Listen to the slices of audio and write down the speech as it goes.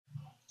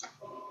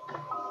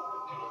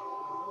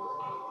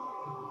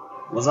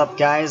What's up,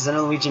 guys?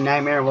 Another Luigi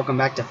Nightmare, and welcome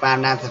back to Five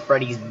Nights at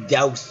Freddy's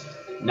Dose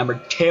number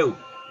 2.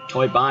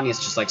 Toy Bonnie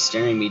is just like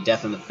staring me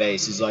death in the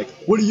face. He's like,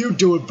 "What are you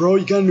doing, bro?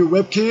 You got a new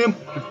webcam?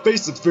 Your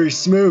face looks very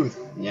smooth."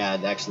 Yeah,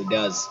 it actually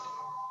does.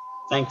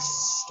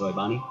 Thanks, Toy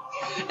Bonnie.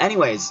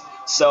 Anyways,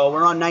 so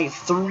we're on night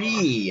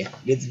 3.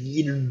 Let's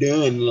get her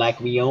done like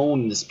we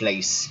own this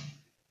place.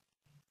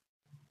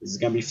 This is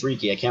gonna be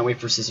freaky. I can't wait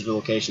for Sister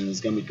Location.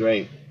 It's gonna be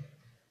great.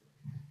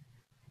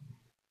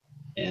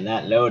 And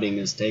that loading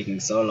is taking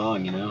so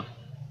long, you know.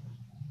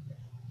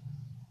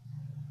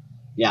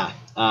 Yeah,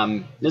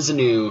 this is a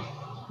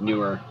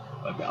newer.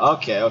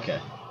 Okay. I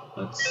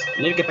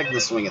need to get back to the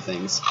swing of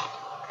things.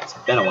 It's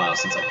been a while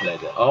since I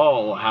played it.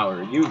 Oh, how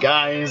are you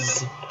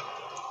guys?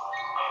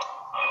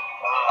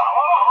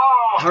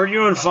 How are you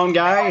doing, phone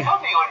guy?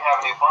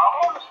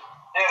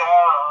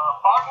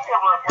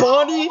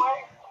 Bonnie?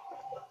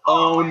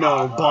 Oh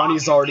no,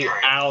 Bonnie's already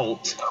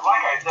out.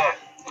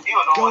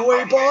 Go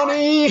away,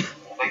 Bonnie!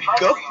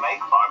 Go.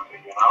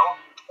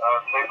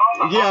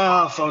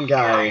 Yeah, phone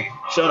guy.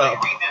 Shut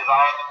up.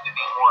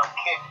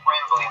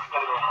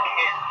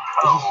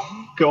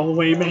 Go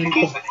away, man.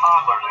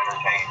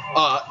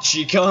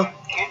 Chica?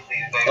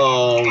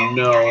 Oh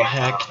no,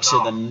 heck to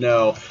the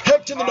no.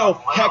 Heck to the no!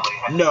 Heck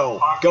no!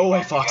 Go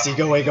away, Foxy.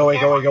 Go away. Go away.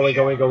 Go away. Go away.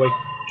 Go away. Go away.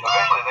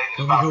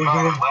 Go away. Go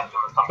away.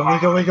 Go away. Go away.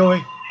 Go away. Go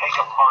away.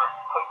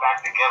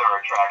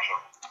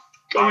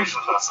 Go away.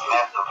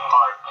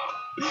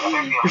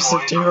 You're so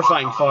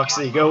terrifying,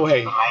 Foxy. Go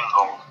away.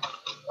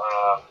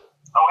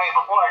 Oh, hey,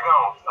 before I go,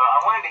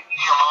 I wanted to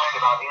ease your mind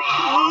about any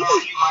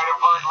rumors you might have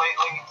heard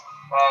lately.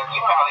 You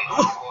know how these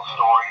local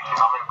stories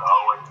come and go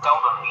and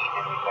seldom mean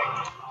anything.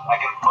 I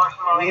can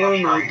personally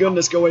assure you. Oh my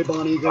goodness, go away,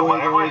 Bonnie. Go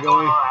away, go away, go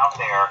away. Whatever is going on out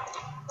there,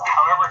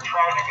 however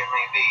tragic it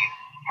may be,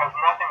 has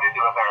nothing to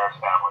do with our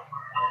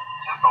establishment.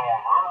 It's just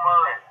all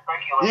rumor and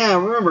speculation. Yeah,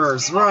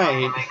 rumors,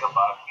 right. Make a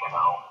buck, you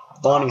know.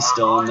 Bonnie's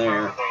still in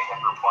there.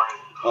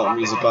 Oh,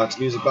 music box,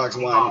 wine.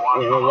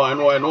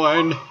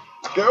 Wine.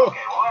 Go.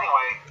 Okay, well,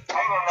 anyway.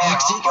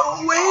 Foxy, go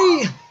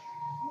away!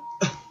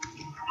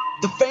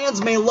 The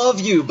fans may love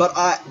you, but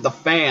the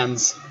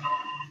fans.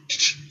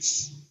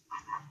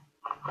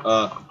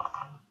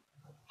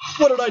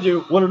 What did I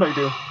do? What did I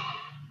do?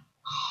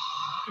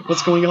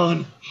 What's going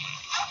on?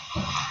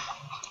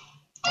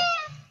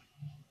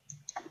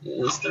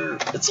 Is there?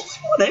 It's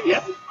only 1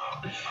 a.m.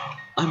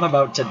 I'm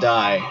about to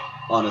die.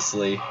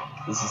 Honestly,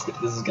 this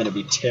is gonna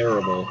be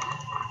terrible.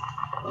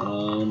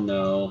 Oh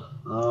no!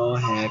 Oh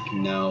heck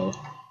no!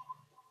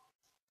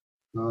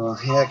 Oh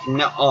heck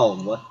no! Oh,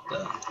 what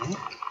the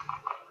heck?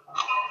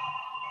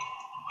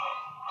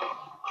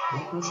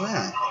 What was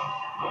that?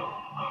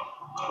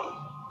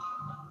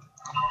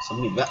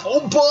 Somebody vent.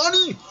 Oh,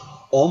 Bonnie!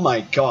 Oh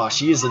my gosh,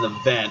 he is in the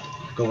vent.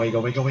 Go away, go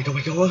away, go away, go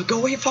away, go away, go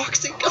away,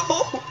 Foxy,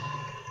 go!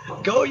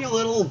 Go, you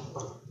little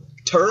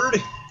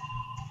turd!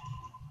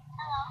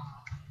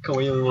 Go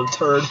away, you little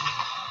turd!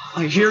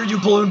 I hear you,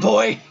 balloon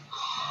boy!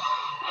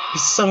 You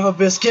son of a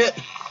biscuit!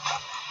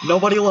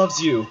 Nobody loves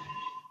you.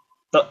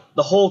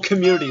 The whole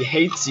community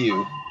hates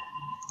you.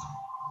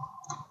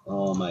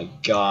 Oh my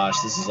gosh,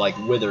 this is like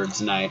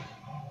Withered's night.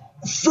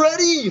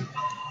 Freddy!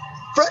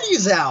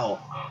 Freddy's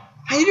out!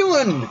 How you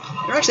doing?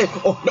 You're actually...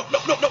 Oh, no.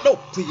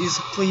 Please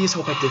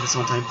hope I did this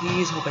on time.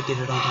 Please hope I did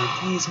it on time.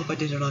 Please hope I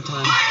did it on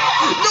time.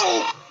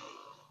 No!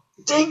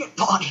 Dang it,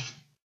 Bonnie.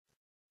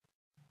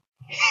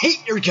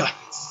 Hate your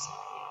guts.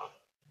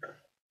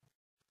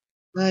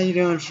 How you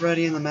doing,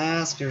 Freddy in the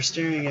mask? You're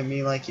staring at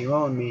me like you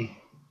own me.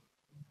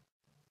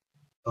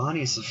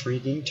 Bonnie's a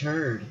freaking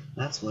turd.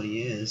 That's what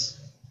he is.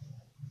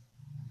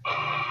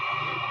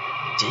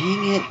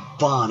 Dang it,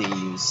 Bonnie,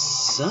 you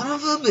son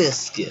of a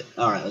biscuit.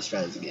 Alright, let's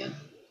try this again.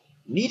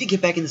 Need to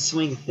get back in the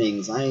swing of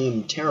things. I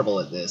am terrible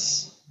at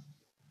this.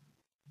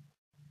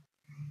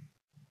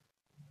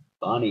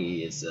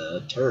 Bonnie is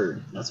a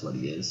turd. That's what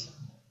he is.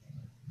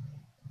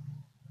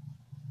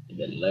 You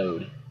better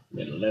load. You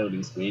better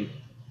loading screen.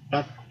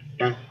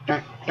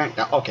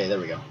 Okay, there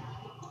we go.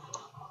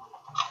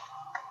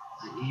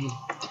 I need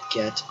to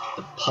get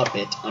the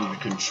puppet under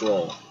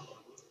control.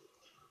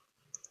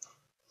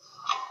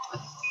 I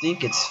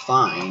think it's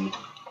fine.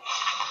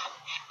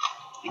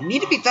 I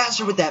need to be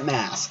faster with that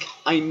mask.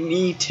 I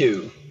need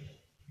to.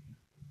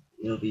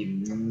 It'll be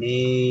a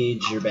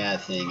major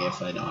bad thing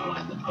if I don't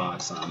wind the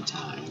box on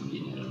time,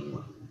 you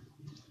know.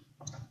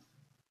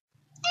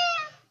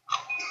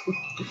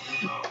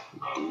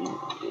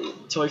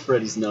 Toy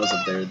Freddy's nose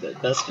up there,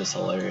 that's just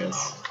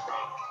hilarious.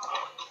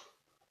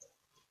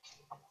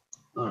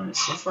 Alright,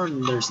 so far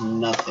there's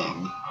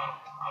nothing.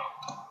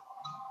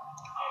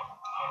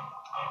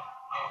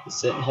 Just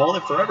sit and hold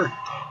it forever.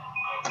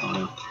 Oh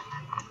no.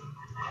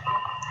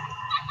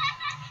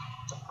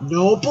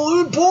 No,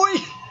 balloon boy!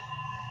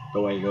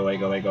 Go away, go away,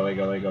 go away, go away,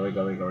 go away, go away,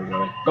 go away, go away, go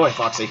away. Go away,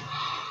 Foxy.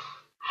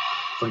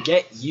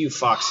 Forget you,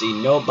 Foxy.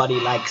 Nobody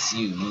likes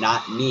you,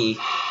 not me.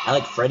 I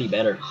like Freddy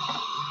better.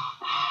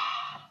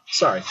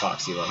 Sorry,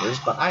 Foxy lovers,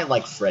 but I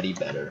like Freddy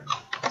better.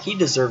 He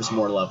deserves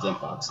more love than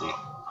Foxy.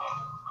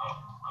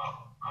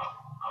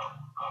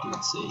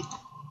 Let's see.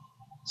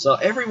 So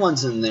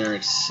everyone's in there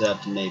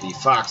except maybe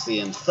Foxy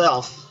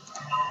himself.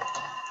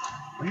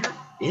 Where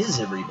is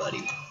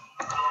everybody?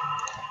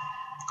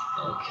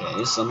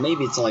 Okay, so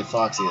maybe it's only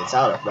Foxy that's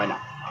out right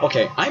now.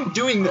 Okay, I'm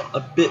doing a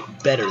bit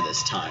better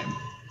this time.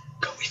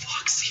 Go away,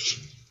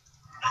 Foxy.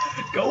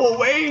 Go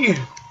away.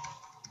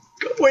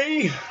 Go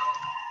away.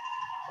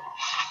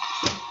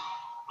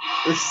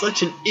 You're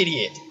such an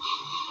idiot.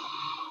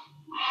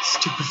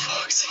 Stupid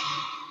Foxy.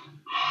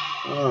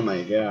 Oh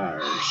my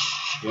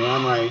gosh. Oh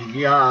my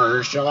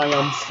gosh. I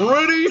am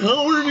Freddy.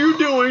 How are you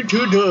doing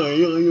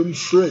today? I am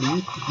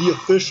Freddy, the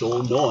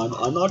official. No,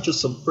 I'm not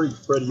just some freak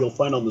Freddy you'll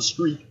find on the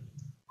street.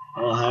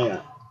 Oh, hang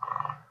on.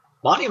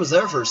 Bonnie was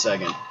there for a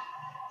second.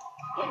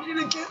 I'm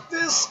gonna get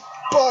this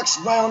box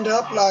wound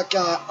up like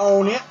I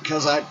own it,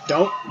 because I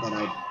don't, but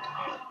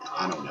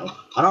I don't know.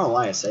 I don't know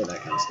why I say that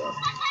kind of stuff.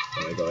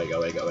 Go away, go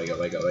away, go away, go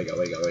away, go away, go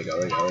away, go away, go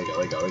away, go away, go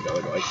away, go away, go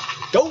away, go away.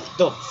 Go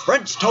the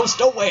French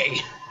toast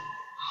away!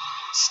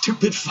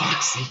 Stupid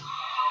Foxy.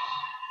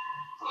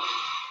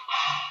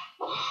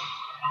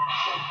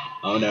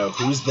 Oh no,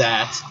 who's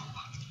that?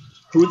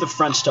 Who the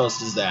French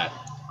toast is that?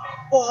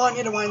 Oh, I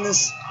need to wind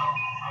this.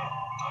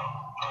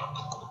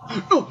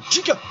 Oh,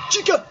 Chica!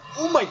 Chica!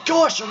 Oh my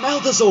gosh, her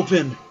mouth is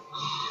open!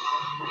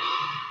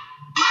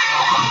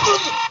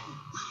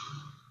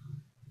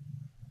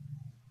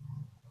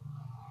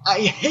 I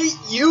hate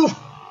you!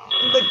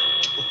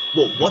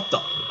 Whoa, what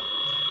the?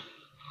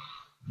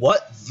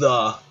 What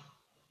the?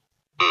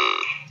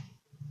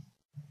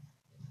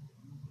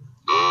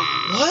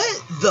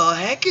 What the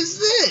heck is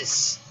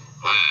this?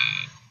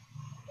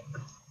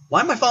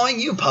 Why am I following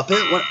you,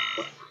 puppet? What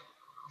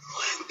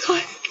the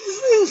heck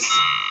is this?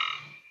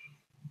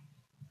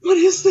 What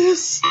is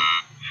this?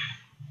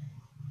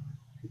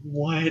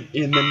 What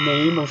in the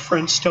name of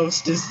French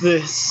toast is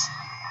this?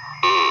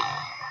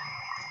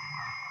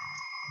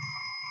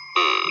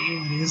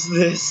 What is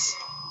this?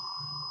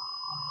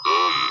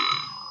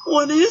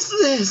 What is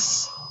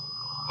this?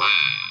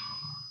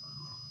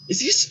 Is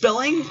he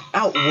spelling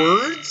out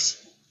words?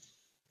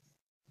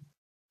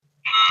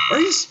 Are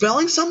you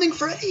spelling something,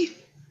 Freddy?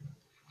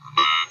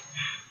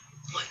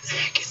 What the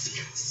heck is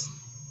this?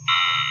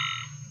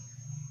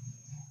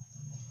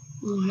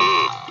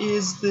 What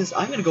is this?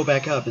 I'm gonna go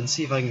back up and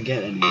see if I can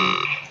get any.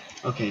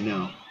 Okay,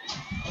 no.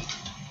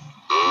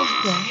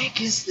 What the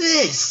heck is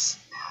this?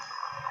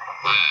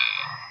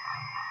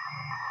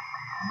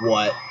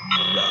 What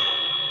the?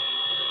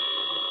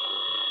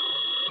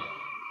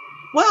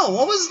 Well,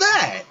 what was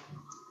that?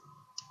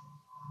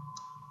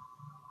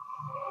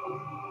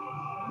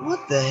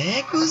 What the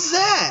heck was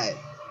that?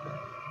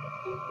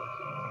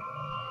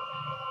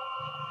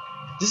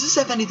 Does this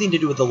have anything to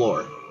do with the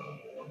lore?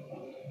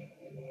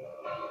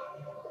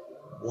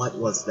 What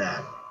was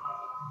that?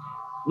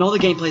 In all the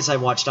gameplays I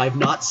watched, I've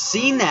not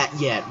seen that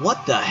yet.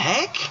 What the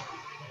heck?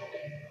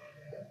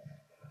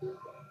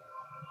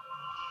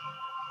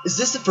 Is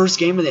this the first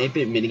game where the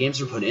 8-bit minigames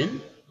were put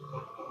in?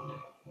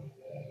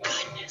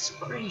 Goodness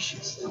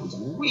gracious, that was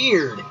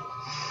weird.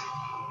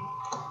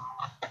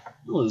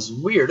 That was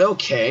weird,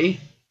 okay.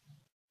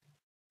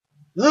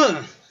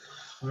 Ugh.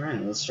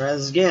 Alright, let's try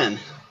this again.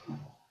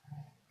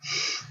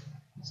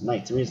 This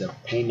night 3 is a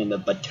pain in the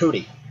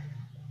patootie.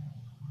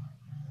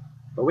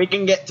 But we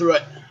can get through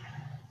it.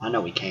 I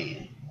know we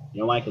can.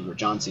 You know why? Because we're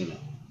John Cena.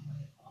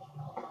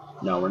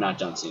 No, we're not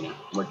John Cena.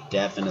 We're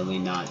definitely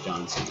not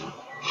John Cena.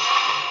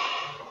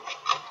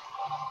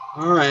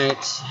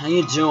 Alright, how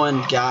you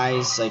doing,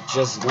 guys? I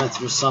just went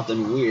through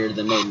something weird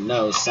that made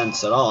no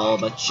sense at all,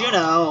 but you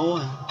know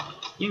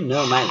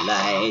my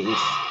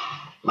life.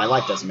 My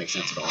life doesn't make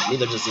sense at all.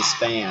 Neither does this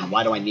fan.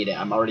 Why do I need it?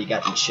 I'm already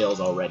getting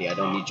chills already. I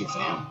don't need you,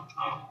 fan.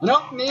 I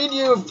don't need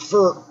you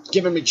for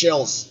giving me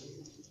chills.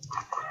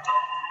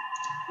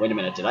 Wait a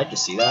minute, did I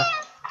just see that?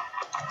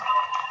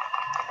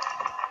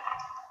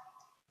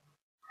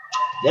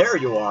 There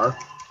you are.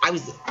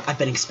 I've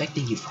been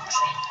expecting you, Foxy.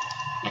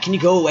 Now can you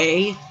go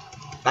away?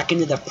 Back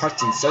into the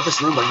parts and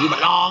service room where you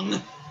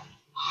belong.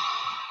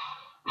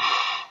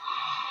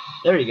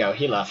 There you go,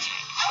 he left.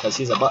 Because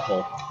he's a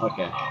butthole.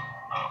 Okay.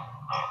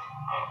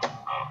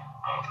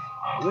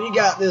 We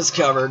got this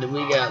covered, we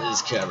got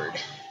this covered.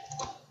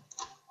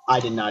 I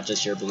did not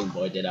just hear Balloon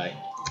Boy, did I?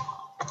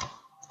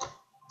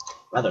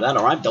 Rather that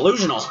or I'm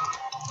delusional.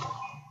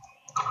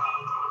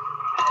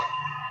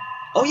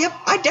 Oh, yep,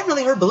 I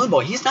definitely heard Balloon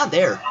Boy. He's not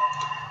there.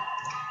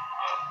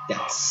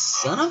 That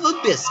son of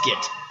a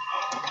biscuit.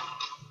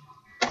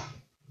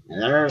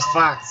 And there's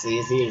Foxy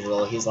as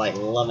usual. He's like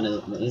loving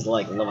it. He's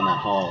like loving that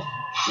haul.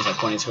 He's like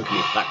pointing his hook at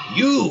me. Like,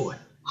 you!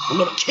 I'm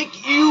gonna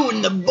kick you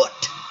in the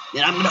butt,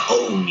 and I'm gonna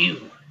own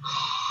you.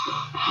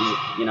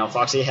 You know,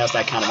 Foxy has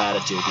that kind of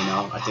attitude. You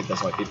know, I think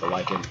that's why people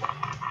like him.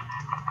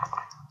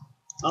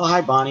 Oh,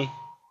 hi, Bonnie.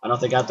 I don't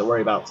think I have to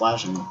worry about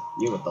flashing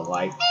you with the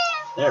light.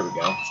 There we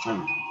go.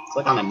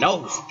 Click on the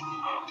nose.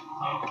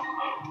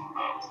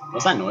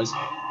 What's that noise?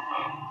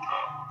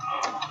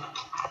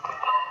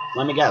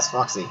 Let me guess,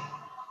 Foxy.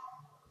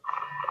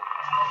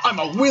 I'm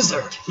a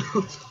wizard!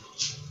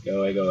 Go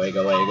away, go away,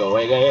 go away, go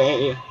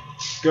away,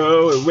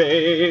 go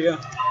away.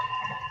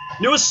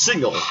 Newest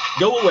single,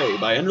 Go Away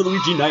by Under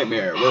Luigi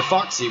Nightmare, where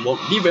Foxy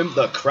won't leave him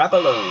the crap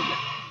alone.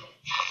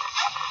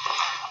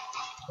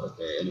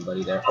 Okay,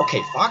 anybody there?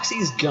 Okay,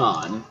 Foxy's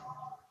gone.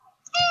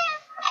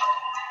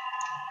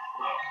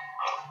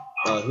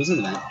 Who's in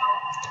the vent?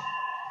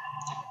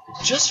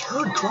 Just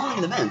heard crawling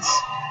in the vents.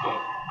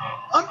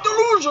 I'm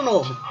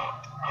delusional!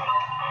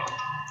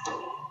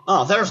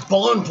 Oh, there's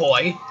Balloon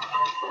Boy.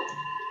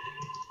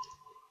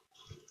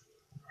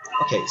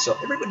 Okay, so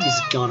everybody's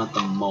gone at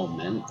the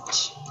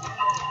moment.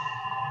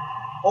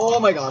 Oh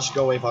my gosh,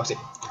 go away, Foxy.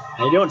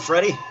 How you doing,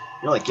 Freddy?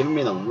 You're like giving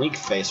me the wink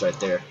face right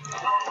there.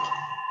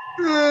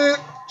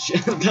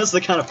 That's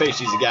the kind of face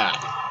she's got.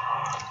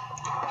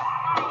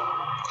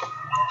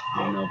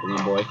 Oh no,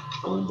 Balloon Boy,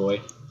 Balloon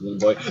Boy, Balloon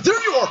Boy.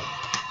 There you are!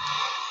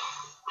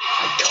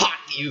 I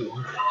caught you.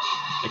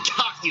 I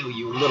caught you,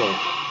 you little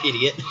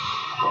idiot.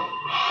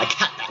 I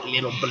caught that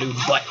little balloon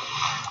butt.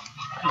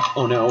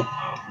 Oh no.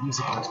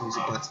 Music box,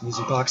 music box,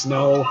 music box,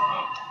 no.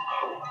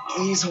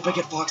 Please hope I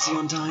get Foxy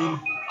on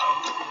time.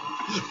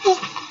 Oh,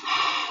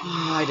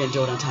 I didn't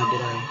do it on time,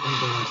 did I?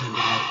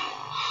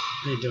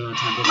 I didn't do it on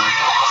time, did I?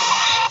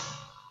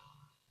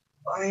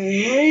 I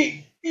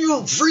hate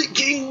you,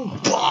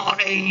 freaking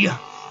Bonnie!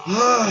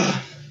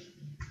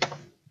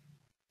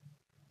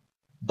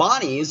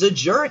 Bonnie is a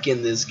jerk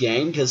in this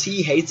game because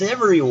he hates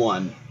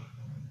everyone.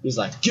 He's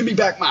like, give me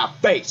back my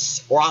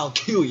face or I'll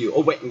kill you.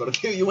 Oh wait, I'm gonna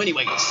kill you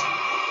anyways.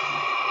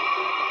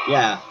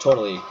 Yeah,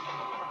 totally.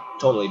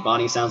 Totally.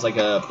 Bonnie sounds like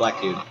a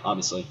black dude,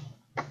 obviously.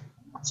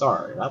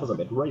 Sorry, that was a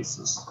bit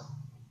racist.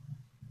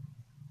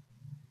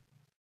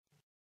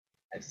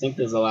 I think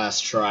this is the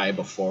last try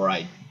before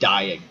I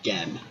die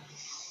again.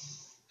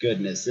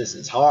 Goodness, this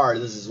is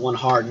hard. This is one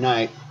hard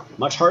night.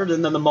 Much harder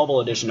than the mobile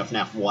edition of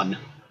FNAF 1.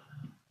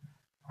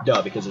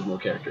 Duh, because there's more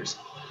characters.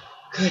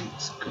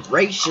 Goodness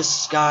gracious,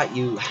 Scott,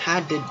 you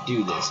had to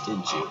do this,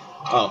 didn't you?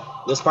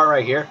 Oh, this part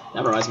right here,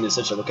 that reminds me of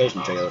such a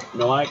location trailer. You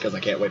know why? Because I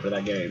can't wait for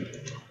that game.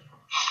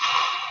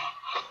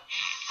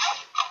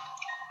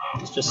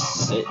 Let's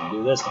just sit and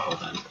do this the whole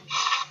time.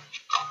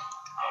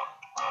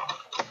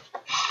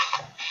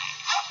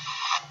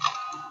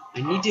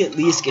 I need to at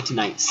least get to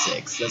night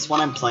 6. That's what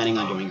I'm planning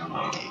on doing on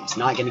my games.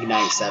 Not getting to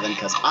night 7,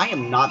 because I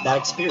am not that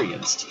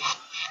experienced.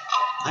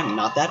 I'm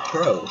not that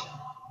pro.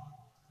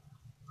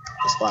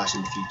 Splash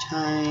him a few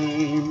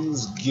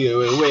times.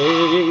 Go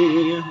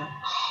away.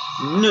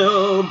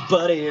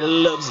 Nobody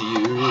loves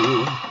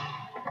you.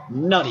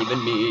 Not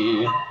even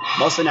me.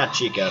 Mostly not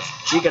Chica.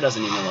 Chica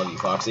doesn't even love you,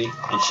 Foxy.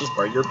 And she's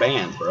part of your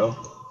band, bro.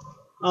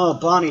 Oh,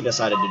 Bonnie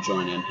decided to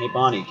join in. Hey,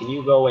 Bonnie, can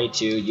you go away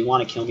too? You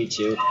want to kill me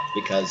too?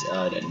 Because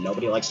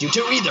nobody likes you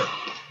too either.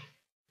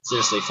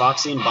 Seriously,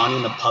 Foxy and Bonnie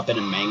and the Puppet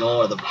and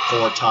Mangle are the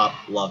 4 top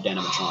loved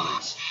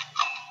animatronics.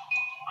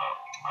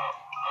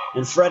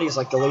 And Freddy's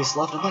like the least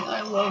loved. I'm like,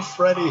 I love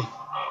Freddy.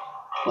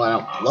 Well, I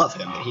don't love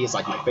him, but he's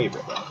like my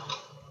favorite, though.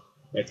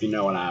 If you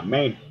know what I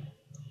mean.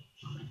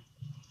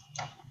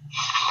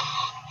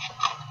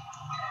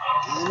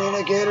 I need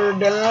to get her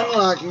done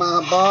like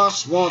my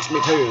boss wants me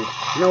to.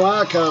 You know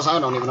why? Because I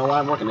don't even know why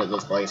I'm working at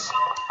this place.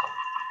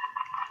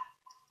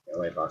 Go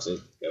away,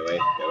 Foxy. Go away,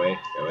 go away,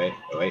 go away,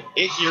 go away.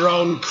 Eat your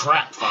own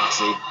crap,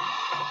 Foxy.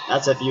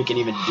 That's if you can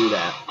even do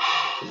that.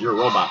 Because you're a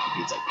robot, for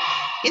Pete's sake.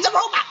 He's a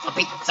robot, for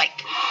Pete's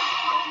sake.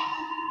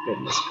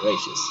 Goodness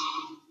gracious.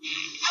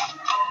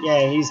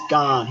 Yeah, he's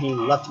gone. He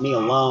left me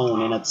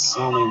alone, and it's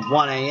only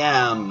 1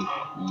 a.m.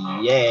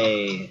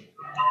 Yay.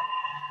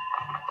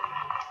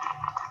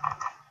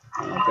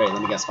 Oh, great.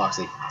 Let me guess,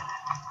 Foxy.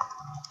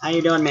 How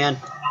you doing, man?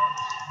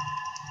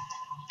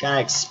 Kinda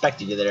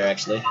expected you there,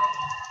 actually.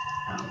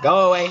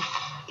 Go away.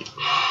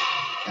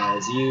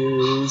 Cause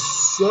you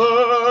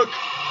suck.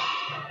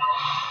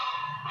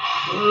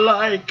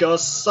 Like a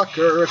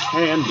sucker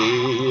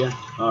candy.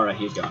 Alright,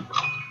 he's gone.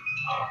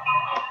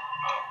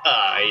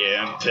 I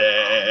am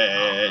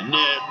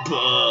Peanut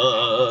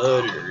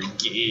Butter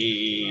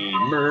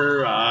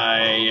Gamer. I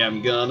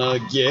am gonna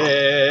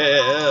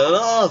get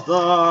a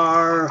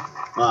star.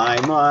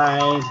 I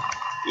might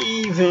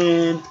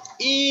even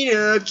eat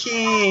a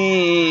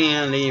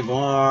candy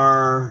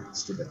bar.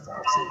 Stupid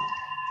Foxy.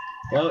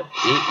 Go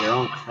eat your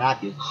own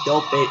crap, you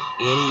stupid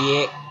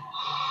idiot.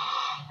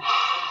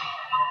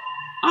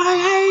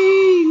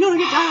 I ain't gonna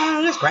get tired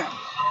of this crap.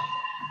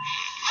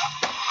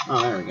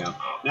 Oh, there we go.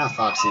 Now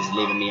Foxy's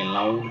leaving me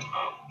alone.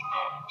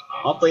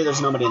 Hopefully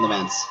there's nobody in the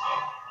vents.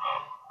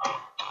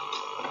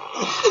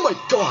 Oh my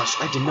gosh!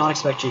 I did not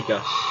expect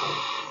Chica.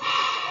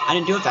 I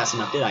didn't do it fast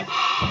enough, did I?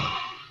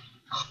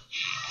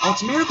 Oh,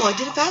 it's a miracle! I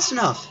did it fast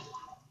enough!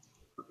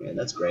 Okay,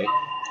 that's great.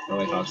 Go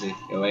away, Foxy.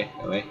 Go away,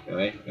 go away, go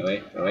away, go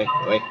away, go away,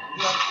 go away.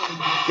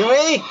 Go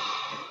away!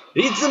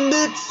 Eat some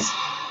bits!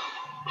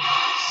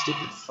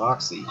 Stupid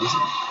Foxy. He's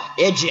an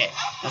idiot!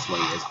 That's what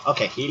he is.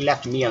 Okay, he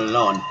left me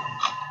alone.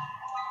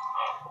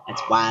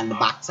 Let's wind the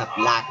box up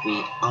like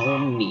we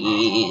own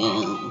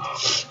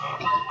it.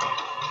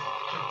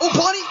 Oh,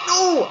 Bonnie!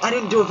 No! I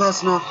didn't do it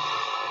fast enough.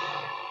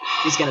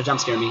 He's gonna jump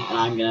scare me, and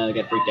I'm gonna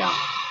get freaked out.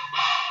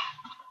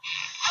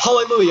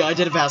 Hallelujah! I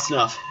did it fast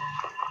enough.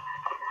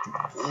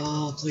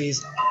 Oh,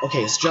 please.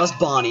 Okay, it's just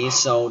Bonnie,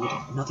 so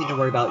nothing to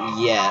worry about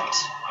yet.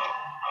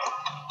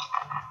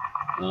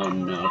 Oh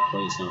no,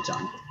 please no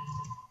time.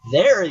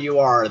 There you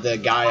are, the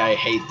guy I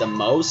hate the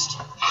most.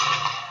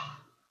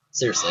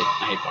 Seriously,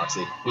 I hate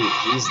Foxy.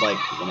 He's like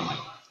one of my...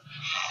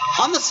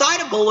 On the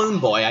side of Balloon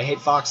Boy, I hate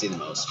Foxy the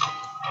most.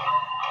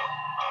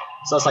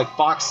 So it's like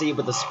Foxy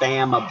with the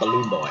spam of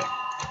Balloon Boy.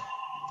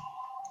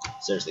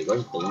 Seriously,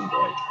 where's Balloon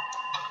Boy?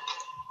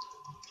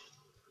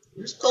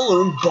 Where's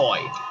Balloon Boy?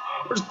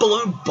 Where's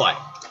Balloon Boy?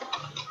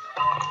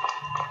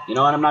 You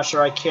know what? I'm not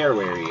sure I care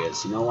where he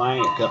is. You know why?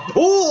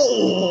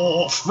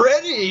 Oh,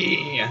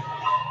 Freddy!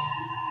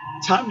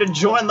 Time to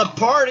join the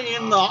party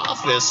in the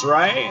office,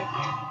 right?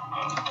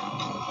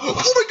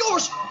 Oh my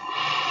gosh!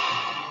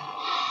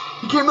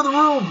 He came in the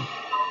room!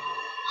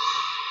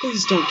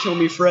 Please don't kill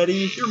me,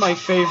 Freddy. You're my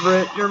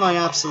favorite. You're my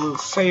absolute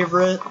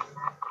favorite.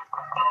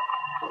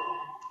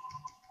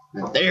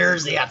 And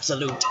there's the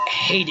absolute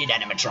hated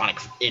animatronic,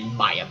 in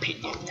my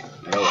opinion.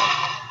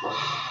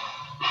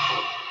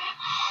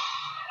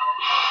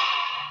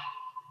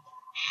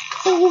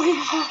 Go away,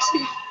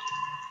 Foxy.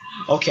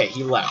 Okay,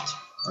 he left.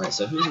 Alright,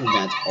 so who's in the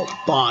vent? Oh,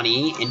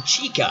 Bonnie and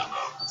Chica.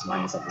 Let's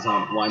line this up.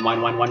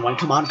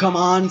 One. Come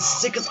on.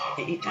 Sick as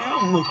I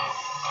am.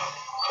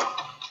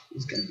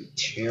 He's gonna be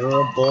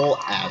terrible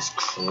as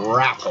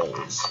crap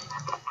holes.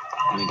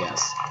 Let me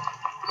guess.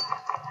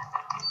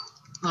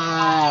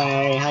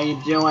 Hi, how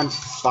you doing,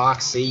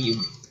 Foxy?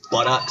 You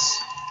buttocks.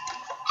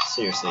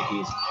 Seriously,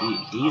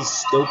 he's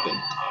stupid.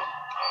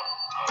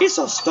 He's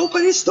so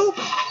stupid. He's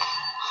stupid.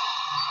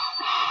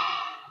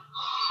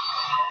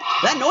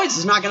 That noise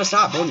is not gonna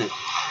stop, isn't it?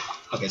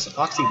 Okay, so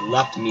Foxy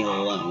left me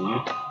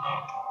alone.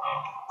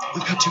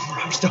 I've got 2 more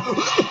hours to...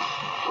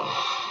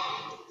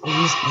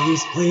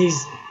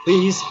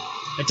 Please.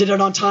 I did it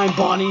on time,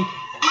 Bonnie.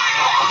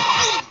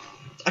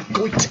 I'm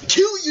going to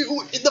kill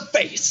you in the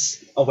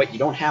face. Oh, wait, you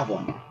don't have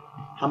one.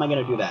 How am I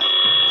going to do that?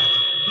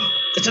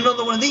 It's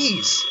another one of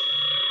these.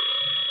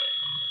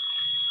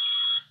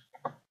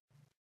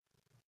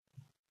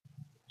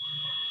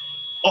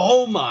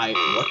 Oh, my.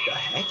 What the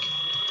heck?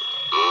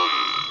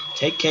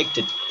 Take cake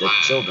to the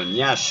children.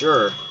 Yeah,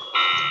 sure.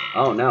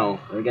 Oh, no.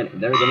 They're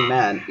getting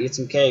mad. Eat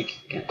some cake.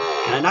 Can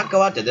I not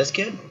go out to this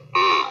kid?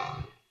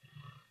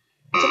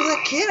 What's up with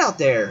that kid out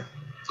there?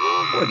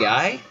 Poor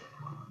guy.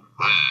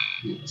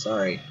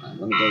 Sorry.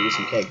 Let me go eat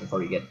some cake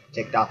before you get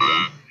ticked off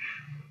again.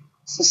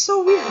 This is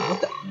so weird.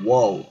 What the?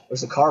 Whoa.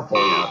 There's a car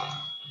pulling up.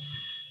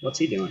 What's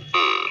he doing?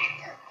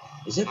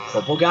 Is it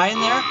Purple Guy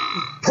in there?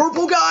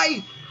 Purple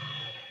Guy!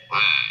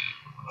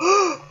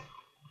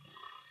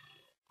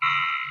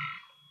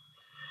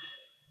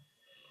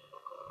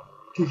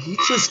 Did he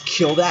just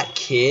kill that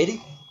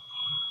kid?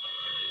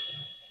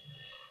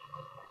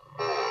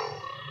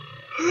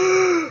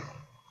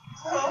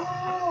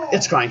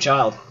 It's Crying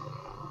Child.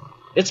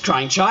 It's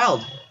Crying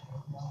Child.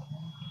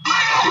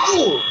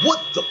 Oh,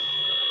 what the?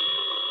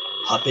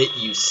 Puppet,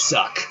 you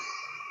suck.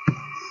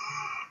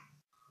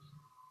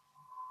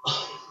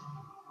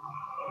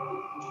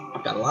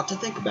 I've got a lot to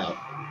think about.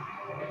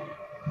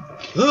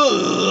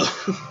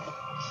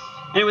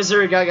 Anyways, there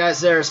we go, guys.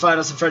 There's Five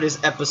Nights at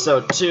Freddy's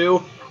episode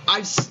 2.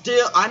 I'm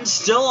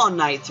still on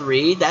night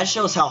 3. That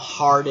shows how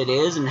hard it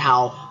is and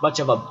how much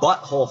of a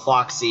butthole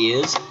Foxy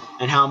is,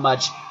 and how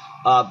much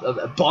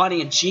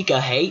Bonnie and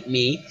Chica hate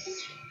me.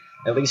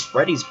 At least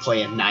Freddy's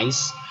playing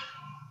nice,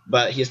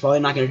 but he's probably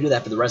not going to do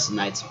that for the rest of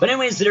the nights. But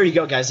anyways, there you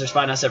go, guys. There's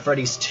Five Nights at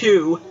Freddy's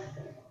 2,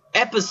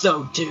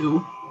 episode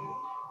 2.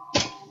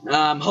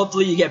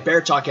 Hopefully you get Bear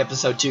Talk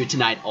episode 2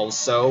 tonight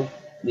also,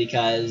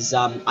 because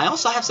I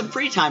also have some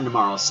free time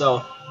tomorrow, so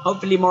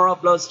hopefully more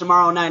uploads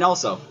tomorrow night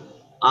also.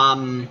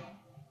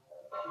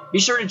 Be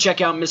sure to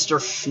check out Mr.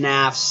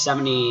 FNAF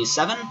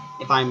 77,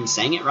 if I'm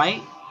saying it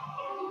right.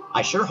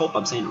 I sure hope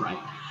I'm saying it right.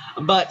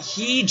 But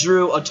he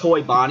drew a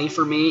toy Bonnie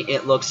for me.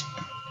 It looks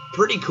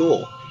pretty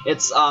cool.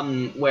 It's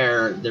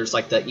where there's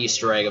like the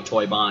Easter egg of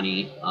Toy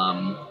Bonnie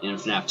in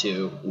FNAF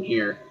 2 in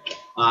here,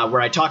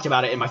 where I talked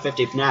about it in my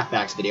 50 FNAF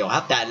Packs video.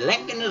 I'll have that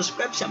link in the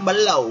description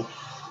below.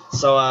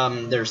 So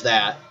there's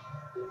that.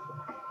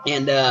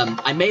 And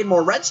I made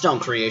more redstone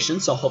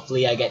creations, so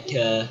hopefully I get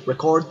to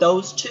record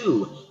those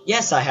too.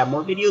 Yes, I have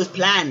more videos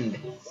planned.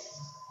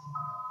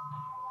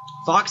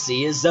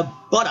 Foxy is the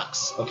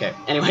buttocks. Okay,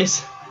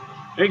 anyways,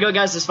 there you go,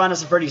 guys. This is Five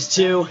Nights at Freddy's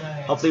 2.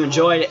 Hopefully you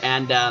enjoyed,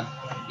 and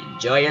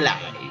enjoy your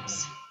life.